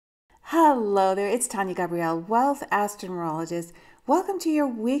Hello there, it's Tania Gabrielle, Wealth Astronumerologist. Welcome to your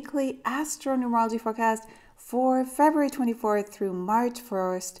weekly Astronumerology forecast for February 24th through March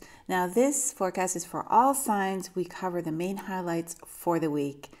 1st. Now, this forecast is for all signs. We cover the main highlights for the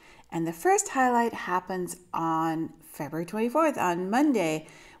week. And the first highlight happens on February 24th, on Monday,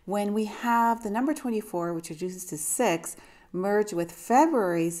 when we have the number 24, which reduces to 6, merge with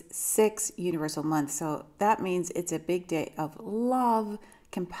February's 6 universal month. So that means it's a big day of love,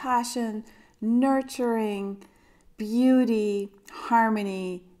 compassion, nurturing, beauty,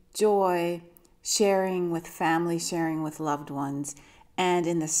 harmony, joy, sharing with family, sharing with loved ones. And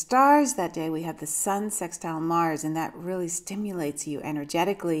in the stars that day, we have the Sun sextile Mars, and that really stimulates you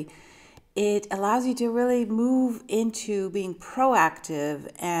energetically. It allows you to really move into being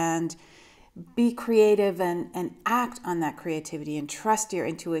proactive and be creative and act on that creativity and trust your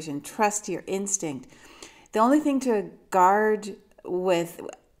intuition, trust your instinct. The only thing to guard with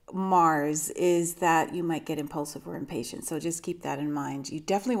Mars is that you might get impulsive or impatient. So just keep that in mind. You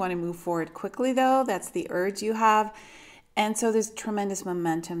definitely want to move forward quickly, though. That's the urge you have. And so there's tremendous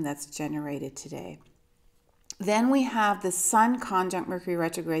momentum that's generated today. Then we have the Sun conjunct Mercury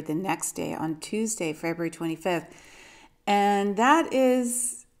retrograde the next day on Tuesday, February 25th. And that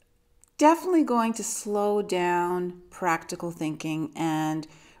is definitely going to slow down practical thinking and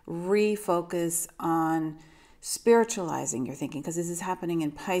refocus on spiritualizing your thinking, because this is happening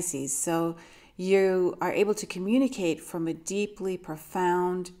in Pisces. So you are able to communicate from a deeply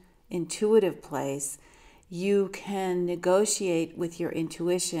profound, intuitive place. You can negotiate with your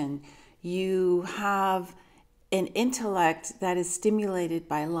intuition. You have an intellect that is stimulated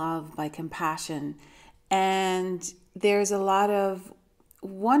by love, by compassion. And there's a lot of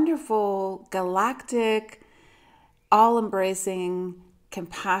wonderful, galactic, all-embracing,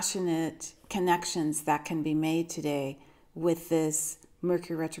 compassionate connections that can be made today with this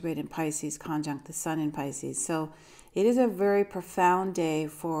Mercury retrograde in Pisces conjunct the Sun in Pisces. So it is a very profound day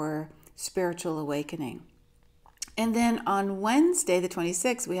for spiritual awakening. And then on Wednesday, the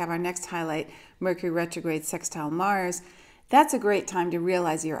 26th, we have our next highlight, Mercury retrograde sextile Mars. That's a great time to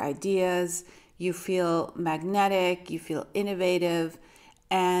realize your ideas. You feel magnetic, you feel innovative.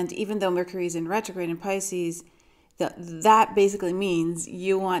 And even though Mercury is in retrograde in Pisces, that basically means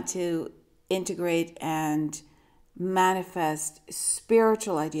you want to integrate and manifest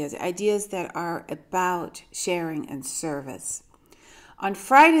spiritual ideas, ideas that are about sharing and service. On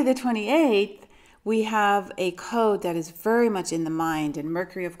Friday the 28th, we have a code that is very much in the mind. And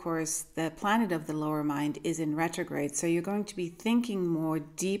Mercury, of course, the planet of the lower mind, is in retrograde. So you're going to be thinking more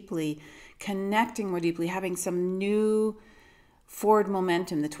deeply, connecting more deeply, having some new forward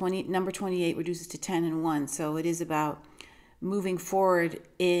momentum. The number 28 reduces to 10 and 1. So it is about moving forward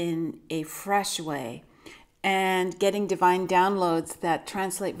in a fresh way and getting divine downloads that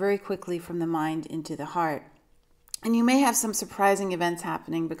translate very quickly from the mind into the heart. And you may have some surprising events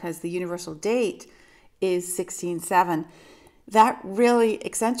happening because the universal date is 16/7. That really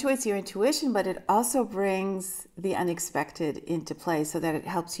accentuates your intuition, but it also brings the unexpected into play so that it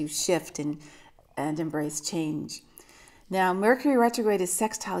helps you shift and embrace change. Now, Mercury retrograde is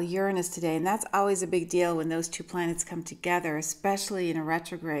sextile Uranus today, and that's always a big deal when those two planets come together, especially in a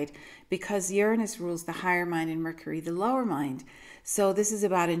retrograde, because Uranus rules the higher mind and Mercury the lower mind. So this is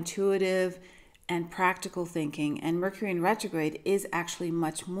about intuitive and practical thinking, and Mercury in retrograde is actually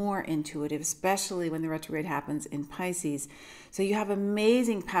much more intuitive, especially when the retrograde happens in Pisces. So you have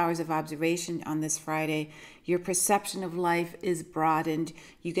amazing powers of observation on this Friday. Your perception of life is broadened.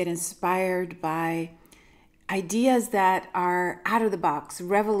 You get inspired by ideas that are out of the box,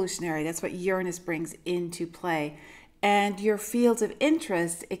 revolutionary. That's what Uranus brings into play. And your fields of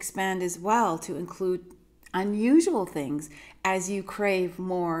interest expand as well to include unusual things as you crave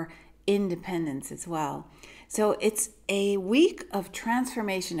more independence as well. So it's a week of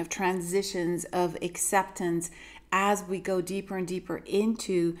transformation, of transitions, of acceptance as we go deeper and deeper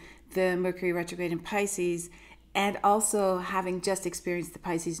into the Mercury retrograde in Pisces, and also having just experienced the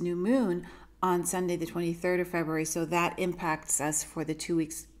Pisces new moon on Sunday, the 23rd of February. So that impacts us for the 2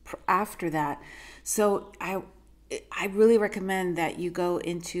 weeks after that. So I really recommend that you go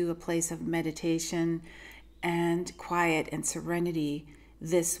into a place of meditation and quiet and serenity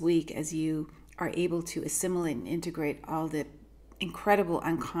this week as you are able to assimilate and integrate all the incredible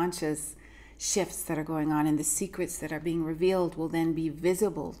unconscious shifts that are going on, and the secrets that are being revealed will then be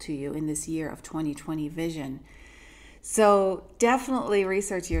visible to you in this year of 2020 vision. So definitely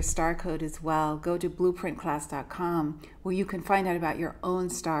research your star code as well. Go to blueprintclass.com where you can find out about your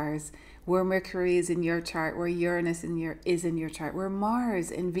own stars, where Mercury is in your chart, where Uranus is in your chart, where Mars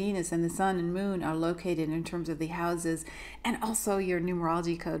and Venus and the Sun and Moon are located in terms of the houses, and also your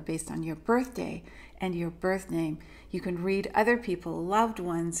numerology code based on your birthday and your birth name. You can read other people, loved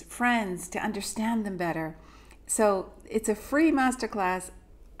ones, friends, to understand them better. So it's a free masterclass.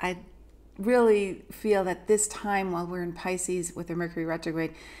 I really feel that this time while we're in Pisces with the Mercury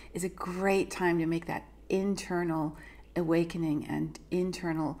retrograde is a great time to make that internal awakening and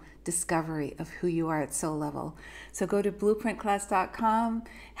internal discovery of who you are at soul level. So go to blueprintclass.com.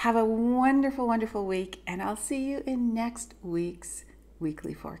 Have a wonderful, wonderful week, and I'll see you in next week's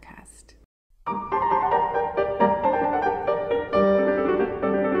weekly forecast.